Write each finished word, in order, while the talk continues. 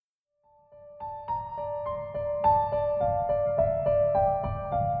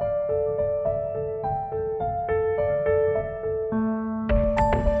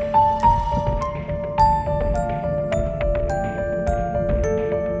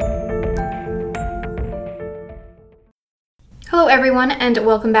Hello everyone, and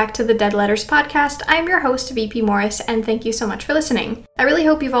welcome back to the Dead Letters podcast. I'm your host, VP Morris, and thank you so much for listening. I really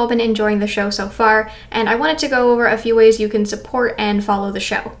hope you've all been enjoying the show so far, and I wanted to go over a few ways you can support and follow the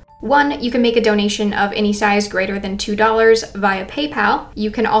show. 1, you can make a donation of any size greater than $2 via PayPal.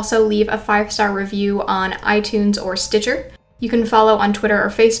 You can also leave a 5-star review on iTunes or Stitcher. You can follow on Twitter or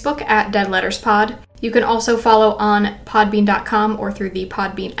Facebook at Dead Letters Pod. You can also follow on podbean.com or through the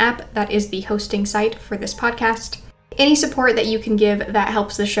Podbean app. That is the hosting site for this podcast. Any support that you can give that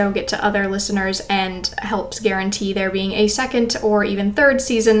helps the show get to other listeners and helps guarantee there being a second or even third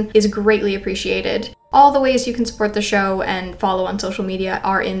season is greatly appreciated. All the ways you can support the show and follow on social media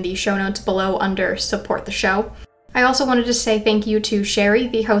are in the show notes below under Support the Show. I also wanted to say thank you to Sherry,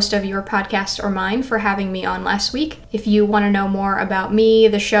 the host of Your Podcast or Mine, for having me on last week. If you want to know more about me,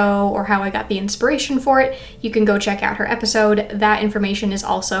 the show, or how I got the inspiration for it, you can go check out her episode. That information is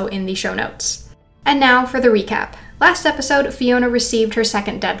also in the show notes. And now for the recap. Last episode, Fiona received her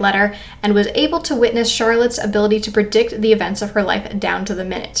second dead letter and was able to witness Charlotte's ability to predict the events of her life down to the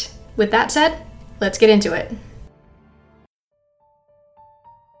minute. With that said, let's get into it.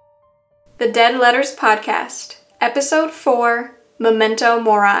 The Dead Letters Podcast, Episode 4, Memento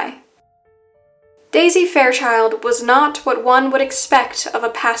Mori. Daisy Fairchild was not what one would expect of a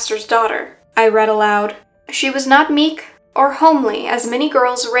pastor's daughter, I read aloud. She was not meek or homely as many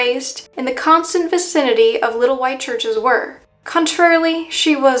girls raised in the constant vicinity of little white churches were. Contrarily,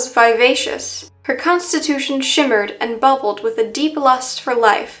 she was vivacious. Her constitution shimmered and bubbled with a deep lust for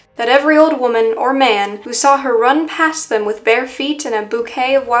life that every old woman or man who saw her run past them with bare feet and a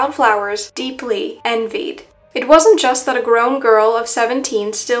bouquet of wild flowers deeply envied. It wasn't just that a grown girl of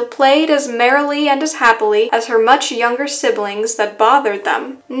 17 still played as merrily and as happily as her much younger siblings that bothered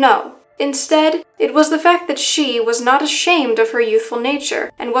them. No. Instead, it was the fact that she was not ashamed of her youthful nature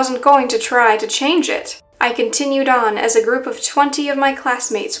and wasn't going to try to change it. I continued on as a group of 20 of my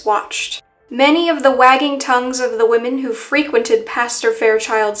classmates watched. Many of the wagging tongues of the women who frequented Pastor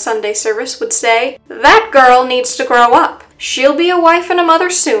Fairchild's Sunday service would say, "That girl needs to grow up. She'll be a wife and a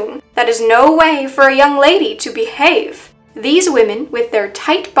mother soon. That is no way for a young lady to behave." These women, with their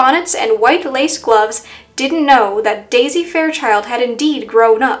tight bonnets and white lace gloves, didn't know that Daisy Fairchild had indeed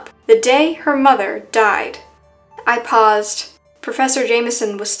grown up the day her mother died. I paused. Professor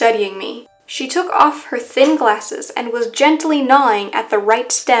Jameson was studying me. She took off her thin glasses and was gently gnawing at the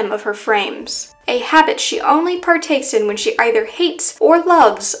right stem of her frames, a habit she only partakes in when she either hates or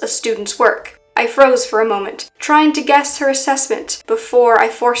loves a student's work. I froze for a moment, trying to guess her assessment before I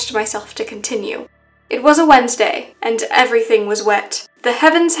forced myself to continue. It was a Wednesday, and everything was wet. The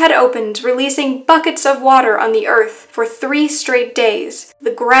heavens had opened, releasing buckets of water on the earth for 3 straight days.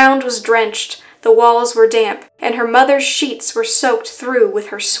 The ground was drenched, the walls were damp, and her mother's sheets were soaked through with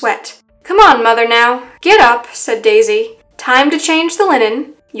her sweat. "Come on, Mother, now. Get up," said Daisy. "Time to change the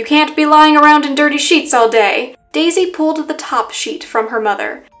linen. You can't be lying around in dirty sheets all day." Daisy pulled the top sheet from her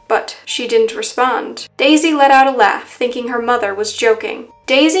mother, but she didn't respond. Daisy let out a laugh, thinking her mother was joking.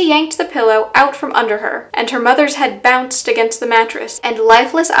 Daisy yanked the pillow out from under her, and her mother's head bounced against the mattress, and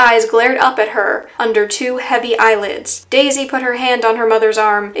lifeless eyes glared up at her under 2 heavy eyelids. Daisy put her hand on her mother's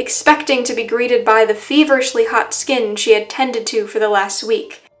arm, expecting to be greeted by the feverishly hot skin she had tended to for the last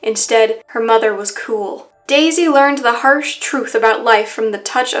week. Instead, her mother was cool. Daisy learned the harsh truth about life from the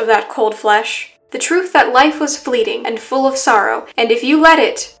touch of that cold flesh. The truth that life was fleeting and full of sorrow, and if you let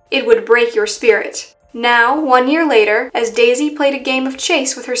it, it would break your spirit. Now, 1 year later, as Daisy played a game of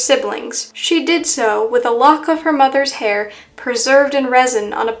chase with her siblings, she did so with a lock of her mother's hair preserved in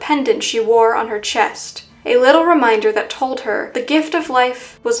resin on a pendant she wore on her chest. A little reminder that told her the gift of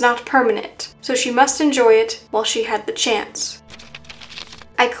life was not permanent, so she must enjoy it while she had the chance.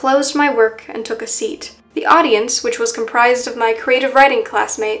 I closed my work and took a seat. The audience, which was comprised of my creative writing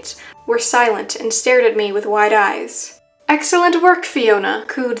classmates, were silent and stared at me with wide eyes. "Excellent work, Fiona,"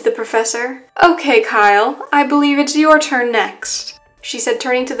 cooed the professor. "Okay, Kyle, I believe it's your turn next," she said,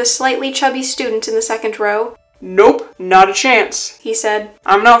 turning to the slightly chubby student in the second row. "Nope, not a chance," he said.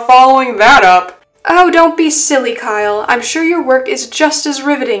 "I'm not following that up." "Oh, don't be silly, Kyle. I'm sure your work is just as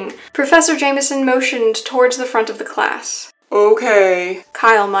riveting." Professor Jameson motioned towards the front of the class. "Okay,"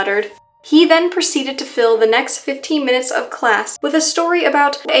 Kyle muttered. He then proceeded to fill the next 15 minutes of class with a story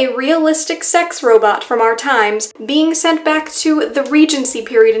about a realistic sex robot from our times being sent back to the Regency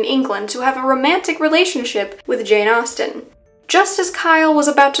period in England to have a romantic relationship with Jane Austen. Just as Kyle was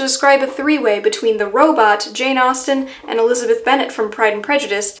about to describe a 3-way between the robot, Jane Austen, and Elizabeth Bennet from Pride and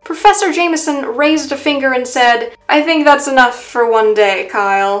Prejudice, Professor Jameson raised a finger and said, "I think that's enough for one day,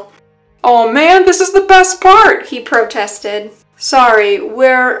 Kyle." "Oh man, this is the best part," he protested. "Sorry,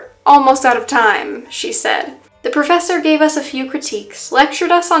 we're almost out of time," she said. The professor gave us a few critiques,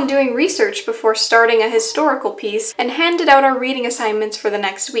 lectured us on doing research before starting a historical piece, and handed out our reading assignments for the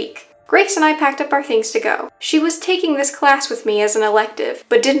next week. Grace and I packed up our things to go. She was taking this class with me as an elective,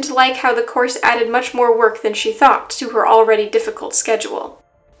 but didn't like how the course added much more work than she thought to her already difficult schedule.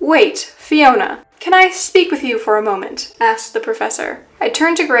 "Wait, Fiona, can I speak with you for a moment?" asked the professor. I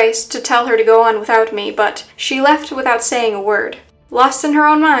turned to Grace to tell her to go on without me, but she left without saying a word. Lost in her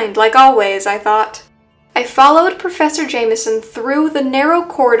own mind, like always, I thought. I followed Professor Jameson through the narrow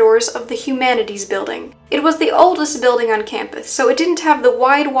corridors of the Humanities building. It was the oldest building on campus, so it didn't have the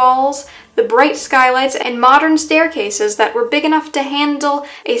wide walls, the bright skylights, and modern staircases that were big enough to handle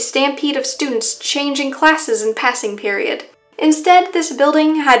a stampede of students changing classes in passing period. Instead, this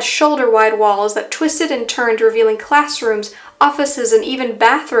building had shoulder-wide walls that twisted and turned, revealing classrooms, offices, and even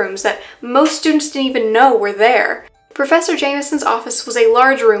bathrooms that most students didn't even know were there. Professor Jameson's office was a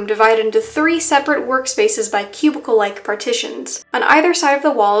large room divided into 3 separate workspaces by cubicle-like partitions. On either side of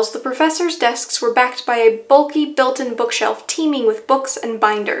the walls, the professor's desks were backed by a bulky built-in bookshelf teeming with books and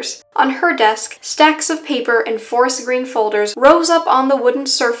binders. On her desk, stacks of paper and forest green folders rose up on the wooden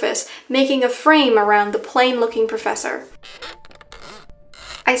surface, making a frame around the plain-looking professor.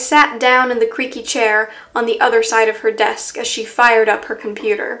 I sat down in the creaky chair on the other side of her desk as she fired up her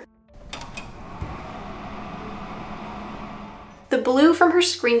computer. The blue from her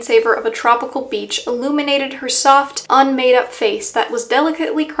screensaver of a tropical beach illuminated her soft, unmade-up face that was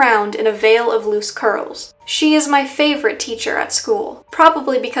delicately crowned in a veil of loose curls. She is my favorite teacher at school,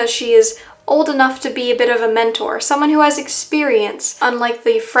 probably because she is old enough to be a bit of a mentor, someone who has experience, unlike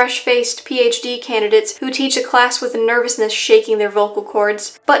the fresh-faced PhD candidates who teach a class with nervousness shaking their vocal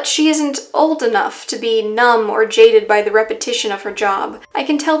cords. But she isn't old enough to be numb or jaded by the repetition of her job. I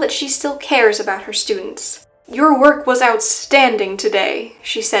can tell that she still cares about her students. "Your work was outstanding today,"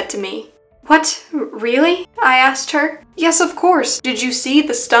 she said to me. "What? Really?" I asked her. "Yes, of course. Did you see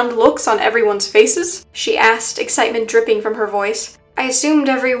the stunned looks on everyone's faces?" she asked, excitement dripping from her voice. "I assumed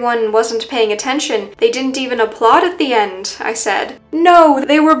everyone wasn't paying attention. They didn't even applaud at the end," I said. "No,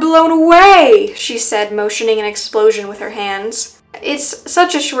 they were blown away," she said, motioning an explosion with her hands. "It's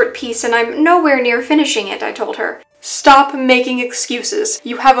such a short piece and I'm nowhere near finishing it," I told her. "Stop making excuses.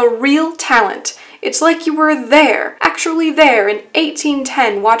 You have a real talent. It's like you were there, actually there in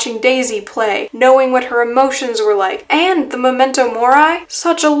 1810 watching Daisy play, knowing what her emotions were like. And the Memento Mori?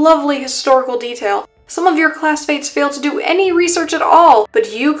 Such a lovely historical detail. Some of your classmates failed to do any research at all,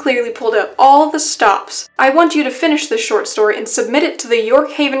 but you clearly pulled out all the stops. I want you to finish this short story and submit it to the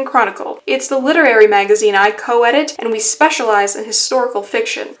York Haven Chronicle. It's the literary magazine I co-edit, and we specialize in historical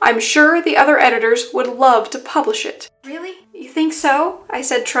fiction. I'm sure the other editors would love to publish it." "Really? You think so?" I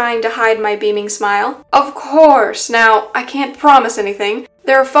said, trying to hide my beaming smile. "Of course. Now, I can't promise anything.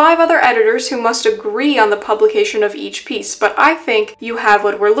 There are 5 other editors who must agree on the publication of each piece, but I think you have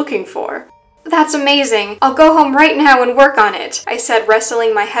what we're looking for." "That's amazing. I'll go home right now and work on it," I said,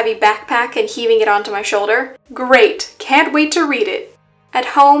 wrestling my heavy backpack and heaving it onto my shoulder. "Great. Can't wait to read it."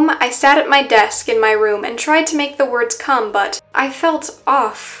 At home, I sat at my desk in my room and tried to make the words come, but I felt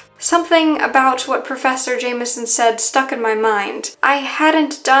off. Something about what Professor Jameson said stuck in my mind. I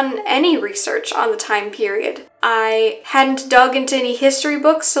hadn't done any research on the time period. I hadn't dug into any history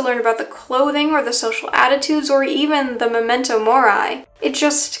books to learn about the clothing or the social attitudes or even the Memento Mori. It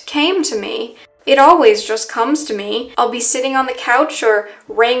just came to me. It always just comes to me. I'll be sitting on the couch or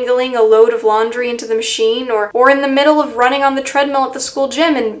wrangling a load of laundry into the machine or in the middle of running on the treadmill at the school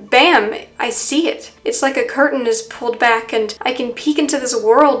gym and bam, I see it. It's like a curtain is pulled back and I can peek into this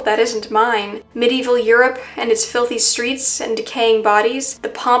world that isn't mine. Medieval Europe and its filthy streets and decaying bodies, the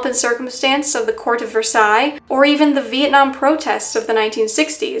pomp and circumstance of the court of Versailles, or even the Vietnam protests of the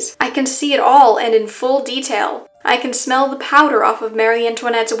 1960s. I can see it all and in full detail. I can smell the powder off of Marie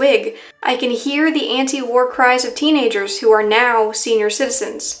Antoinette's wig. I can hear the anti-war cries of teenagers who are now senior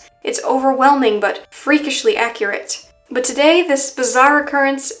citizens. It's overwhelming but freakishly accurate. But today, this bizarre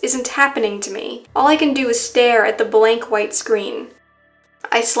occurrence isn't happening to me. All I can do is stare at the blank white screen.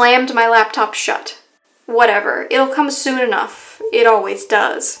 I slammed my laptop shut. Whatever, it'll come soon enough. It always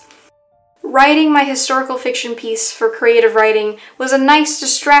does. Writing my historical fiction piece for creative writing was a nice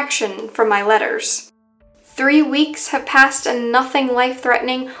distraction from my letters. 3 weeks have passed and nothing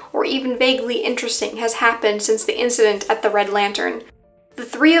life-threatening or even vaguely interesting has happened since the incident at the Red Lantern. The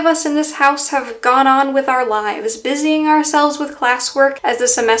 3 of us in this house have gone on with our lives, busying ourselves with classwork as the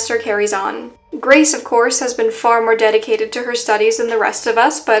semester carries on. Grace, of course, has been far more dedicated to her studies than the rest of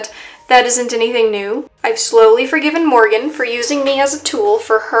us, but that isn't anything new. I've slowly forgiven Morgan for using me as a tool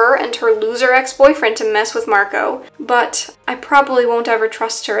for her and her loser ex-boyfriend to mess with Marco, but I probably won't ever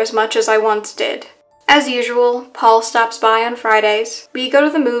trust her as much as I once did. As usual, Paul stops by on Fridays. We go to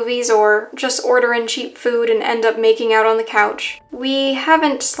the movies or just order in cheap food and end up making out on the couch. We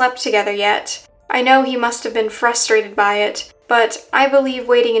haven't slept together yet. I know he must have been frustrated by it, but I believe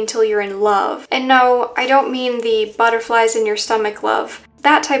waiting until you're in love. And no, I don't mean the butterflies in your stomach love.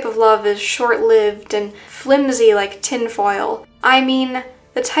 That type of love is short-lived and flimsy like tinfoil. I mean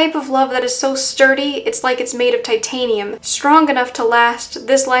the type of love that is so sturdy, it's like it's made of titanium, strong enough to last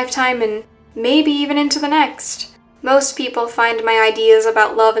this lifetime and maybe even into the next. Most people find my ideas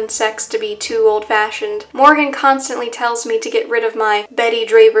about love and sex to be too old-fashioned. Morgan constantly tells me to get rid of my Betty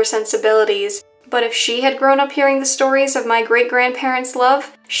Draper sensibilities, but if she had grown up hearing the stories of my great-grandparents'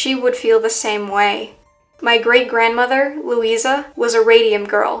 love, she would feel the same way. My great-grandmother, Louisa, was a radium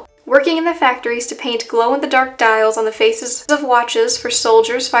girl, working in the factories to paint glow-in-the-dark dials on the faces of watches for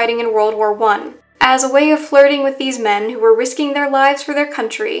soldiers fighting in World War I. As a way of flirting with these men who were risking their lives for their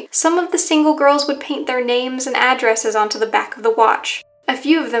country, some of the single girls would paint their names and addresses onto the back of the watch. A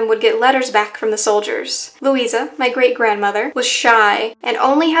few of them would get letters back from the soldiers. Louisa, my great-grandmother, was shy and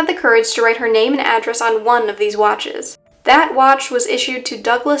only had the courage to write her name and address on one of these watches. That watch was issued to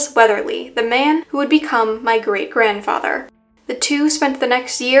Douglas Weatherly, the man who would become my great-grandfather. The two spent the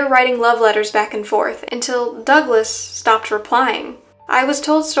next year writing love letters back and forth until Douglas stopped replying. I was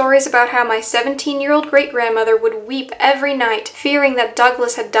told stories about how my 17-year-old great-grandmother would weep every night, fearing that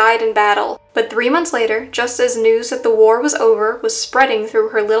Douglas had died in battle. But 3 months later, just as news that the war was over was spreading through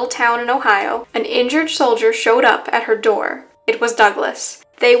her little town in Ohio, an injured soldier showed up at her door. It was Douglas.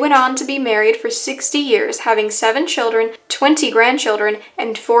 They went on to be married for 60 years, having 7 children, 20 grandchildren,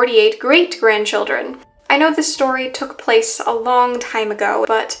 and 48 great-grandchildren. I know this story took place a long time ago,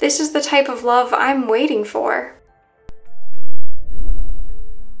 but this is the type of love I'm waiting for.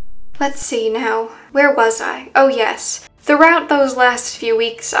 Let's see now. Where was I? Oh yes. Throughout those last few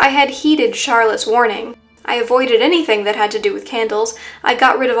weeks, I had heeded Charlotte's warning. I avoided anything that had to do with candles. I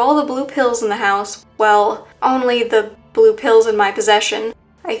got rid of all the blue pills in the house. Well, only the blue pills in my possession.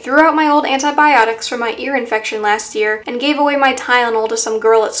 I threw out my old antibiotics for my ear infection last year and gave away my Tylenol to some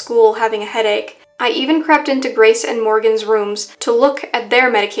girl at school having a headache. I even crept into Grace and Morgan's rooms to look at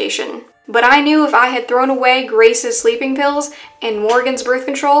their medication. But I knew if I had thrown away Grace's sleeping pills and Morgan's birth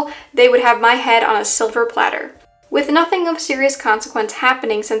control, they would have my head on a silver platter. With nothing of serious consequence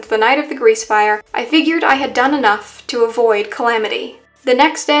happening since the night of the grease fire, I figured I had done enough to avoid calamity. The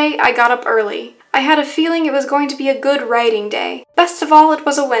next day, I got up early. I had a feeling it was going to be a good writing day. Best of all, it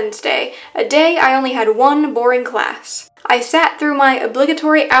was a Wednesday, a day I only had one boring class. I sat through my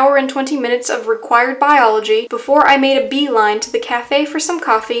obligatory hour and 20 minutes of required biology before I made a beeline to the cafe for some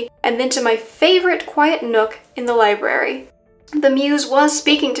coffee and then to my favorite quiet nook in the library. The muse was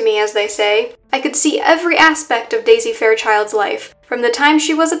speaking to me, as they say. I could see every aspect of Daisy Fairchild's life, from the time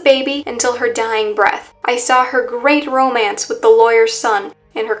she was a baby until her dying breath. I saw her great romance with the lawyer's son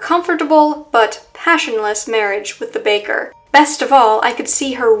and her comfortable but passionless marriage with the baker. Best of all, I could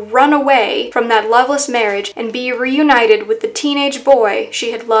see her run away from that loveless marriage and be reunited with the teenage boy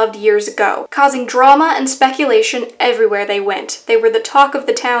she had loved years ago, causing drama and speculation everywhere they went. They were the talk of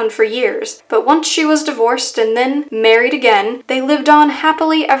the town for years, but once she was divorced and then married again, they lived on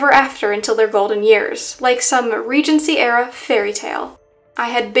happily ever after until their golden years, like some Regency-era fairy tale. I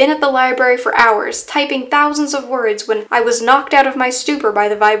had been at the library for hours, typing thousands of words when I was knocked out of my stupor by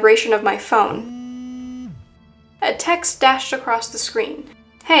the vibration of my phone. A text dashed across the screen.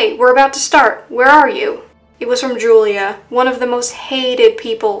 "Hey, we're about to start. Where are you?" It was from Julia, one of the most hated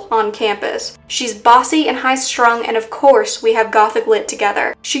people on campus. She's bossy and high-strung, and of course we have Gothic Lit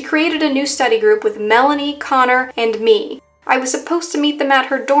together. She created a new study group with Melanie, Connor, and me. I was supposed to meet them at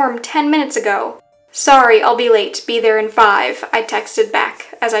her dorm 10 minutes ago. "Sorry, I'll be late. Be there in 5, I texted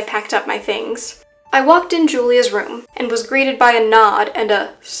back as I packed up my things. I walked in Julia's room and was greeted by a nod and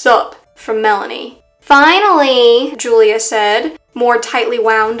a "sup" from Melanie. "Finally," Julia said, more tightly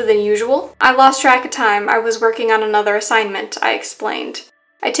wound than usual. I lost track of time. I was working on another assignment, I explained.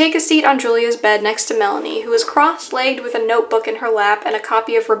 I take a seat on Julia's bed next to Melanie, who is cross-legged with a notebook in her lap and a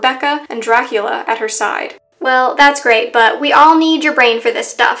copy of Rebecca and Dracula at her side. "Well, that's great, but we all need your brain for this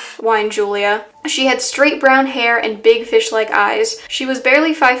stuff," whined Julia. She had straight brown hair and big fish-like eyes. She was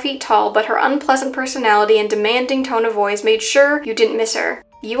barely 5 feet tall, but her unpleasant personality and demanding tone of voice made sure you didn't miss her.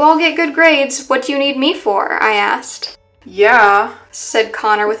 "You all get good grades. What do you need me for?" I asked. "Yeah," said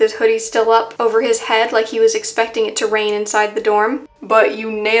Connor with his hoodie still up over his head like he was expecting it to rain inside the dorm. "But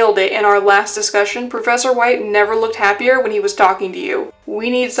you nailed it in our last discussion. Professor White never looked happier when he was talking to you. We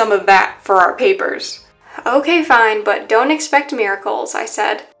need some of that for our papers." "Okay, fine, but don't expect miracles," I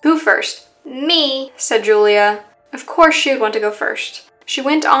said. "Who first?" "Me," said Julia. Of course she would want to go first. She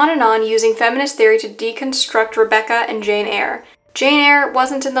went on and on using feminist theory to deconstruct Rebecca and Jane Eyre. Jane Eyre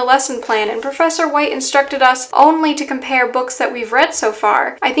wasn't in the lesson plan, and Professor White instructed us only to compare books that we've read so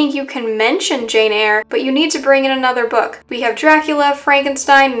far. I think you can mention Jane Eyre, but you need to bring in another book. We have Dracula,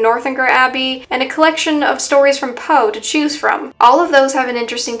 Frankenstein, Northanger Abbey, and a collection of stories from Poe to choose from. All of those have an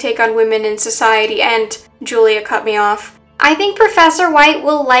interesting take on women in society, and Julia cut me off. I think Professor White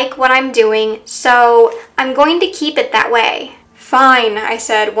will like what I'm doing, so I'm going to keep it that way. Fine, I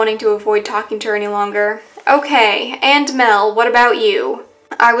said, wanting to avoid talking to her any longer. Okay, and Mel, what about you?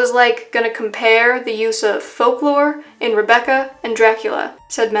 I was gonna compare the use of folklore in Rebecca and Dracula,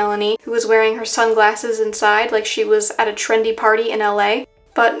 said Melanie, who was wearing her sunglasses inside like she was at a trendy party in LA.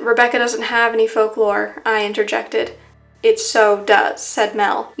 But Rebecca doesn't have any folklore, I interjected. It so does, said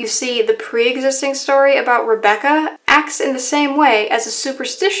Mel. You see, the pre-existing story about Rebecca acts in the same way as a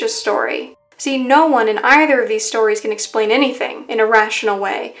superstitious story. See, no one in either of these stories can explain anything in a rational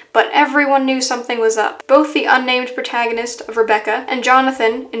way, but everyone knew something was up. Both the unnamed protagonist of Rebecca and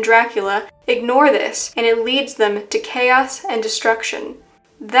Jonathan in Dracula ignore this, and it leads them to chaos and destruction.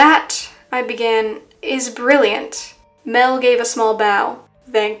 That, I began, is brilliant. Mel gave a small bow.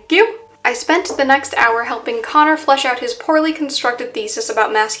 Thank you. I spent the next hour helping Connor flesh out his poorly constructed thesis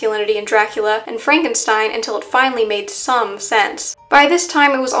about masculinity in Dracula and Frankenstein until it finally made some sense. By this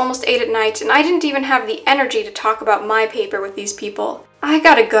time it was almost 8 at night, and I didn't even have the energy to talk about my paper with these people. I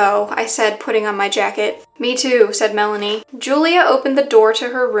gotta go, I said, putting on my jacket. Me too, said Melanie. Julia opened the door to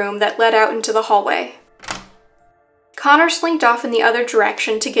her room that led out into the hallway. Connor slinked off in the other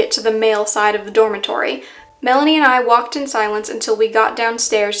direction to get to the male side of the dormitory. Melanie and I walked in silence until we got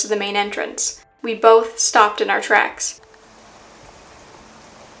downstairs to the main entrance. We both stopped in our tracks.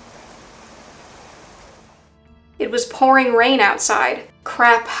 It was pouring rain outside.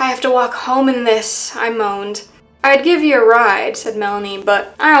 Crap, I have to walk home in this, I moaned. I'd give you a ride, said Melanie,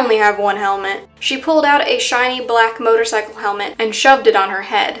 but I only have one helmet. She pulled out a shiny black motorcycle helmet and shoved it on her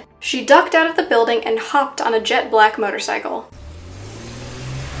head. She ducked out of the building and hopped on a jet black motorcycle.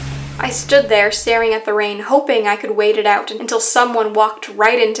 I stood there staring at the rain, hoping I could wait it out until someone walked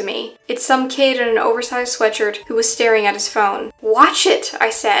right into me. It's some kid in an oversized sweatshirt who was staring at his phone. Watch it, I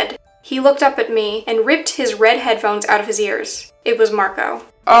said. He looked up at me and ripped his red headphones out of his ears. It was Marco.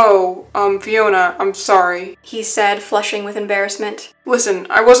 Oh, Fiona, I'm sorry, he said, flushing with embarrassment. Listen,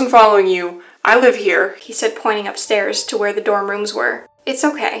 I wasn't following you. I live here, he said, pointing upstairs to where the dorm rooms were. It's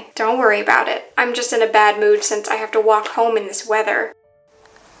okay. Don't worry about it. I'm just in a bad mood since I have to walk home in this weather.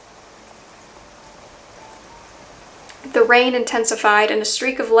 The rain intensified and a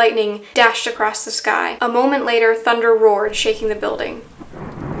streak of lightning dashed across the sky. A moment later, thunder roared, shaking the building.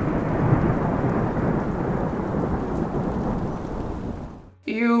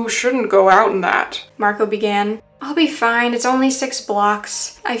 You shouldn't go out in that, Marco began. I'll be fine, it's only 6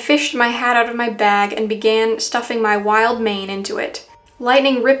 blocks. I fished my hat out of my bag and began stuffing my wild mane into it.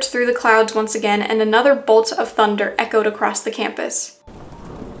 Lightning ripped through the clouds once again, and another bolt of thunder echoed across the campus.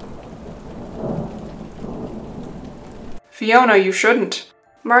 Fiona, you shouldn't.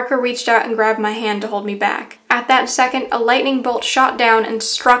 Marco reached out and grabbed my hand to hold me back. At that second, a lightning bolt shot down and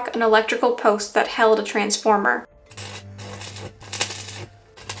struck an electrical post that held a transformer.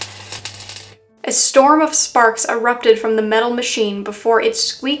 A storm of sparks erupted from the metal machine before it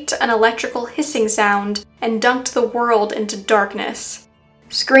squeaked an electrical hissing sound and dunked the world into darkness.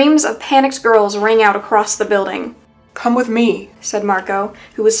 Screams of panicked girls rang out across the building. Come with me, said Marco,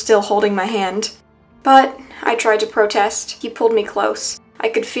 who was still holding my hand. But I tried to protest. He pulled me close. I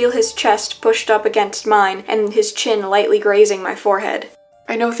could feel his chest pushed up against mine and his chin lightly grazing my forehead.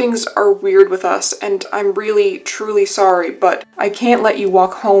 I know things are weird with us, and I'm really, truly sorry, but I can't let you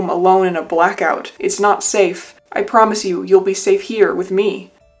walk home alone in a blackout. It's not safe. I promise you, you'll be safe here with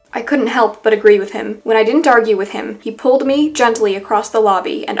me. I couldn't help but agree with him. When I didn't argue with him, he pulled me gently across the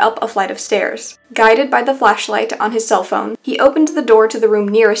lobby and up a flight of stairs. Guided by the flashlight on his cell phone, he opened the door to the room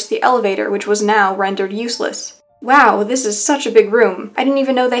nearest the elevator, which was now rendered useless. Wow, this is such a big room. I didn't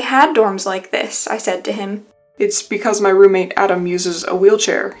even know they had dorms like this, I said to him. It's because my roommate Adam uses a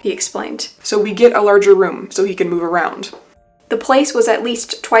wheelchair, he explained. So we get a larger room so he can move around. The place was at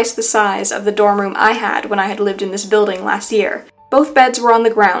least twice the size of the dorm room I had when I had lived in this building last year. Both beds were on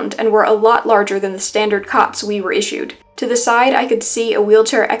the ground and were a lot larger than the standard cots we were issued. To the side, I could see a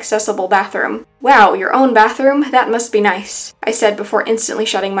wheelchair-accessible bathroom. Wow, your own bathroom? That must be nice, I said before instantly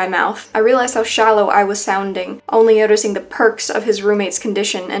shutting my mouth. I realized how shallow I was sounding, only noticing the perks of his roommate's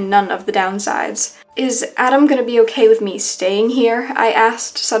condition and none of the downsides. Is Adam gonna be okay with me staying here? I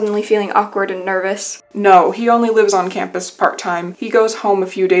asked, suddenly feeling awkward and nervous. No, he only lives on campus part-time. He goes home a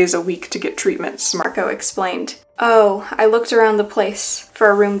few days a week to get treatments, Marco explained. Oh, I looked around the place for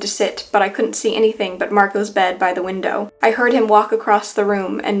a room to sit, but I couldn't see anything but Marco's bed by the window. I heard him walk across the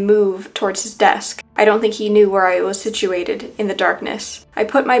room and move towards his desk. I don't think he knew where I was situated in the darkness. I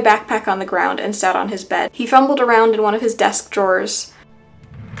put my backpack on the ground and sat on his bed. He fumbled around in one of his desk drawers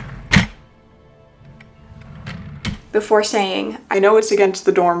before saying, I know it's against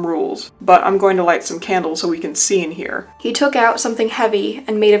the dorm rules, but I'm going to light some candles so we can see in here. He took out something heavy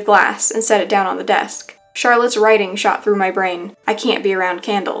and made of glass and set it down on the desk. Charlotte's writing shot through my brain. I can't be around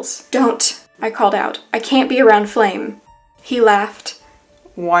candles. Don't, I called out. I can't be around flame. He laughed.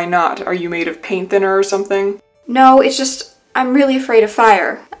 Why not? Are you made of paint thinner or something? No, it's just, I'm really afraid of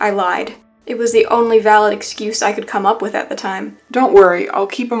fire, I lied. It was the only valid excuse I could come up with at the time. Don't worry, I'll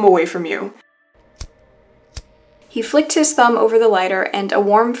keep him away from you. He flicked his thumb over the lighter, and a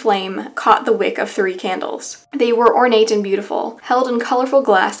warm flame caught the wick of 3 candles. They were ornate and beautiful, held in colorful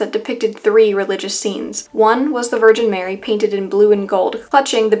glass that depicted 3 religious scenes. One was the Virgin Mary painted in blue and gold,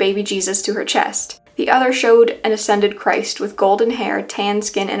 clutching the baby Jesus to her chest. The other showed an ascended Christ with golden hair, tan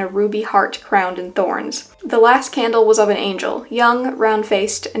skin, and a ruby heart crowned in thorns. The last candle was of an angel, young,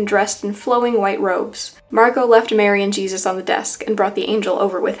 round-faced, and dressed in flowing white robes. Marco left Mary and Jesus on the desk and brought the angel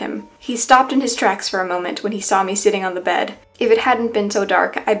over with him. He stopped in his tracks for a moment when he saw me sitting on the bed. If it hadn't been so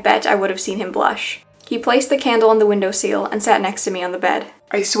dark, I bet I would have seen him blush. He placed the candle on the windowsill and sat next to me on the bed.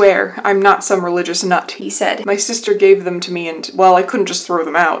 I swear, I'm not some religious nut, he said. My sister gave them to me and, well, I couldn't just throw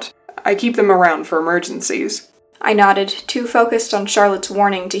them out. I keep them around for emergencies. I nodded, too focused on Charlotte's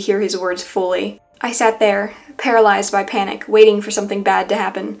warning to hear his words fully. I sat there, paralyzed by panic, waiting for something bad to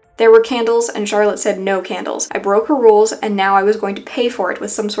happen. There were candles, and Charlotte said no candles. I broke her rules, and now I was going to pay for it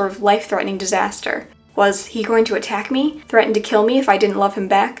with some sort of life-threatening disaster. Was he going to attack me? Threaten to kill me if I didn't love him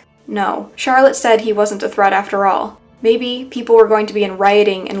back? No. Charlotte said he wasn't a threat after all. Maybe people were going to be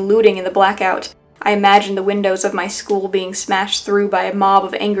rioting and looting in the blackout. I imagined the windows of my school being smashed through by a mob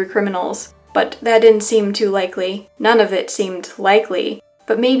of angry criminals. But that didn't seem too likely. None of it seemed likely.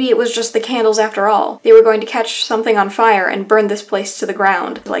 But maybe it was just the candles after all. They were going to catch something on fire and burn this place to the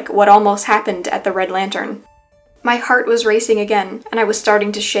ground, like what almost happened at the Red Lantern. My heart was racing again, and I was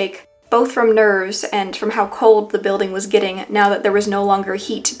starting to shake, both from nerves and from how cold the building was getting now that there was no longer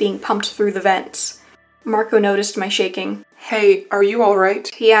heat being pumped through the vents. Marco noticed my shaking. Hey, are you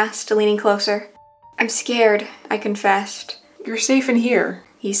alright? He asked, leaning closer. I'm scared, I confessed. You're safe in here,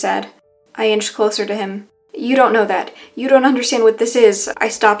 he said. I inched closer to him. You don't know that. You don't understand what this is. I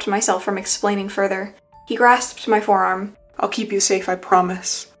stopped myself from explaining further. He grasped my forearm. I'll keep you safe, I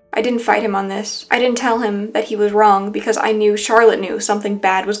promise. I didn't fight him on this. I didn't tell him that he was wrong because I knew Charlotte knew something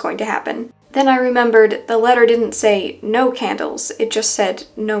bad was going to happen. Then I remembered the letter didn't say no candles. It just said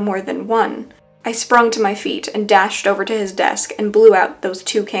no more than 1. I sprung to my feet and dashed over to his desk and blew out those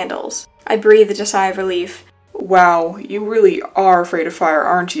 2 candles. I breathed a sigh of relief. Wow, you really are afraid of fire,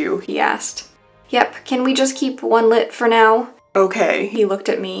 aren't you? He asked. Yep, can we just keep 1 lit for now? Okay. He looked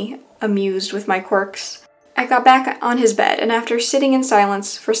at me, amused with my quirks. I got back on his bed, and after sitting in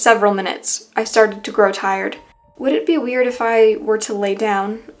silence for several minutes, I started to grow tired. Would it be weird if I were to lay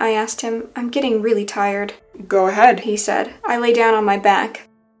down? I asked him. I'm getting really tired. Go ahead, he said. I lay down on my back.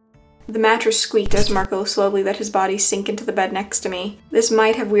 The mattress squeaked as Marco slowly let his body sink into the bed next to me. This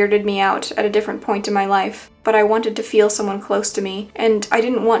might have weirded me out at a different point in my life, but I wanted to feel someone close to me, and I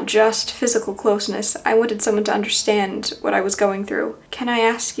didn't want just physical closeness. I wanted someone to understand what I was going through. Can I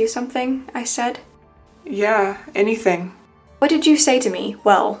ask you something? I said. Yeah, anything. What did you say to me?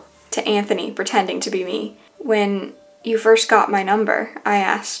 Well, to Anthony, pretending to be me. When you first got my number, I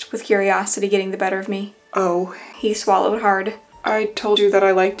asked, with curiosity getting the better of me. Oh. He swallowed hard. I told you that I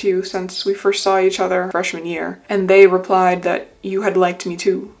liked you since we first saw each other freshman year, and they replied that you had liked me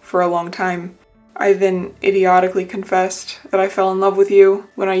too for a long time. I then idiotically confessed that I fell in love with you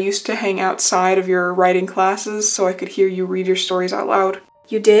when I used to hang outside of your writing classes so I could hear you read your stories out loud.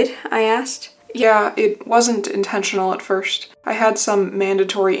 You did? I asked. Yeah, it wasn't intentional at first. I had some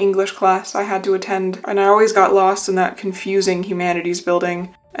mandatory English class I had to attend, and I always got lost in that confusing humanities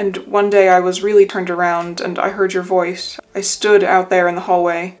building. And one day I was really turned around and I heard your voice. I stood out there in the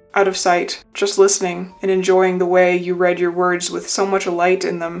hallway, out of sight, just listening and enjoying the way you read your words with so much light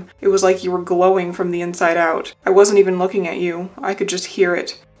in them. It was like you were glowing from the inside out. I wasn't even looking at you. I could just hear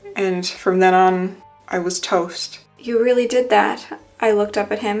it. And from then on, I was toast. You really did that? I looked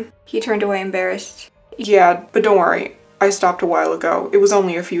up at him. He turned away embarrassed. Yeah, but don't worry. I stopped a while ago. It was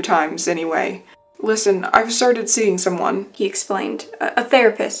only a few times anyway. Listen, I've started seeing someone, he explained. A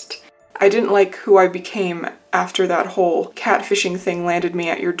therapist. I didn't like who I became after that whole catfishing thing landed me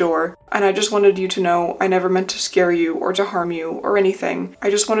at your door, and I just wanted you to know I never meant to scare you or to harm you or anything.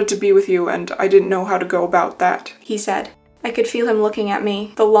 I just wanted to be with you, and I didn't know how to go about that," he said. I could feel him looking at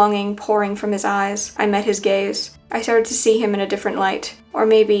me, the longing pouring from his eyes. I met his gaze. I started to see him in a different light, or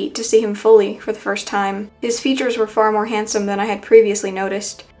maybe to see him fully for the first time. His features were far more handsome than I had previously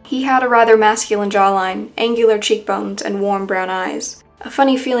noticed. He had a rather masculine jawline, angular cheekbones, and warm brown eyes. A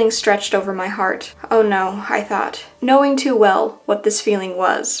funny feeling stretched over my heart. Oh no, I thought, knowing too well what this feeling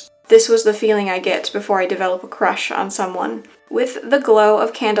was. This was the feeling I get before I develop a crush on someone. With the glow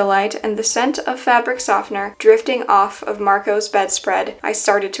of candlelight and the scent of fabric softener drifting off of Marco's bedspread, I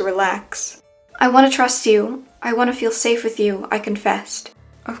started to relax. "I want to trust you. I want to feel safe with you," I confessed.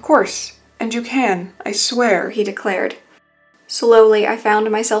 "Of course, and you can, I swear," he declared. Slowly, I found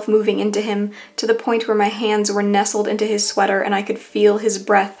myself moving into him, to the point where my hands were nestled into his sweater and I could feel his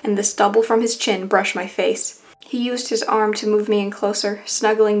breath and the stubble from his chin brush my face. He used his arm to move me in closer,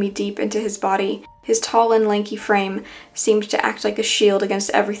 snuggling me deep into his body. His tall and lanky frame seemed to act like a shield against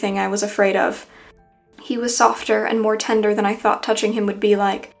everything I was afraid of. He was softer and more tender than I thought touching him would be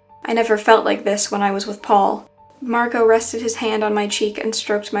like. I never felt like this when I was with Paul. Marco rested his hand on my cheek and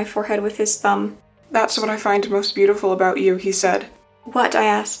stroked my forehead with his thumb. "That's what I find most beautiful about you," he said. "What?" I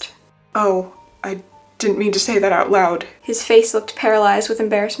asked. "Oh, I didn't mean to say that out loud." His face looked paralyzed with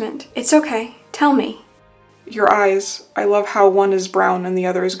embarrassment. "It's okay. Tell me." "Your eyes. I love how one is brown and the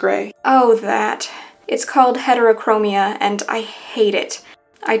other is gray." "Oh, that. It's called heterochromia, and I hate it,"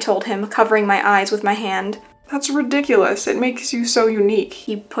 I told him, covering my eyes with my hand. "That's ridiculous. It makes you so unique."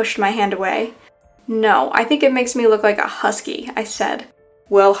 He pushed my hand away. "No, I think it makes me look like a husky," I said.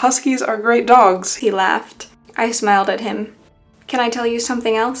 "Well, huskies are great dogs," he laughed. I smiled at him. "Can I tell you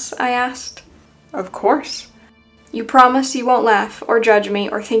something else?" I asked. "Of course." "You promise you won't laugh or judge me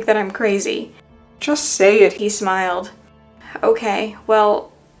or think that I'm crazy?" "Just say it," he smiled. "Okay,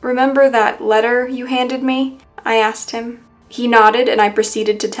 well, remember that letter you handed me?" I asked him. He nodded and I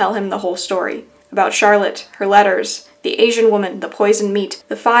proceeded to tell him the whole story. About Charlotte, her letters, the Asian woman, the poisoned meat,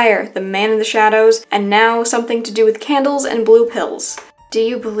 the fire, the man in the shadows, and now something to do with candles and blue pills. "Do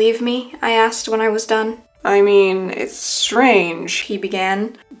you believe me?" I asked when I was done. "I mean, it's strange," he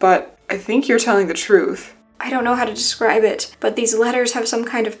began. "But I think you're telling the truth." "I don't know how to describe it, but these letters have some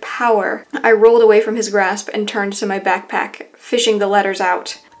kind of power." I rolled away from his grasp and turned to my backpack, fishing the letters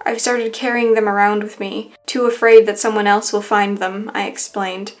out. "I've started carrying them around with me, too afraid that someone else will find them," I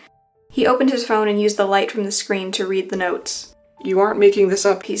explained. He opened his phone and used the light from the screen to read the notes. "You aren't making this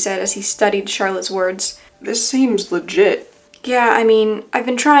up," he said as he studied Charlotte's words. "This seems legit." "Yeah, I mean, I've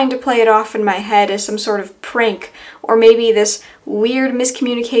been trying to play it off in my head as some sort of prank, or maybe this weird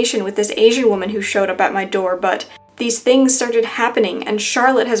miscommunication with this Asian woman who showed up at my door, but these things started happening, and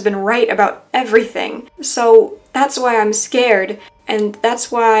Charlotte has been right about everything. So that's why I'm scared, and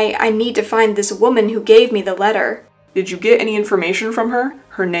that's why I need to find this woman who gave me the letter." "Did you get any information from her?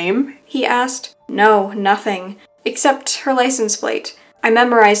 Her name?" he asked. "No, nothing. Except her license plate. I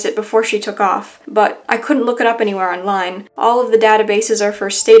memorized it before she took off, but I couldn't look it up anywhere online. All of the databases are for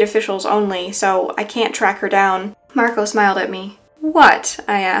state officials only, so I can't track her down." Marco smiled at me. "What?"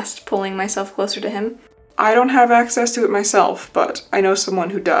 I asked, pulling myself closer to him. "I don't have access to it myself, but I know someone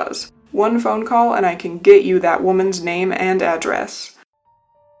who does. One phone call and I can get you that woman's name and address."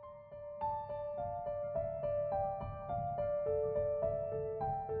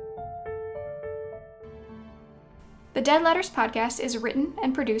 The Dead Letters podcast is written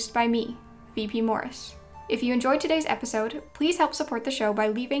and produced by me, VP Morris. If you enjoyed today's episode, please help support the show by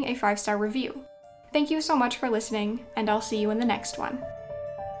leaving a 5-star review. Thank you so much for listening, and I'll see you in the next one.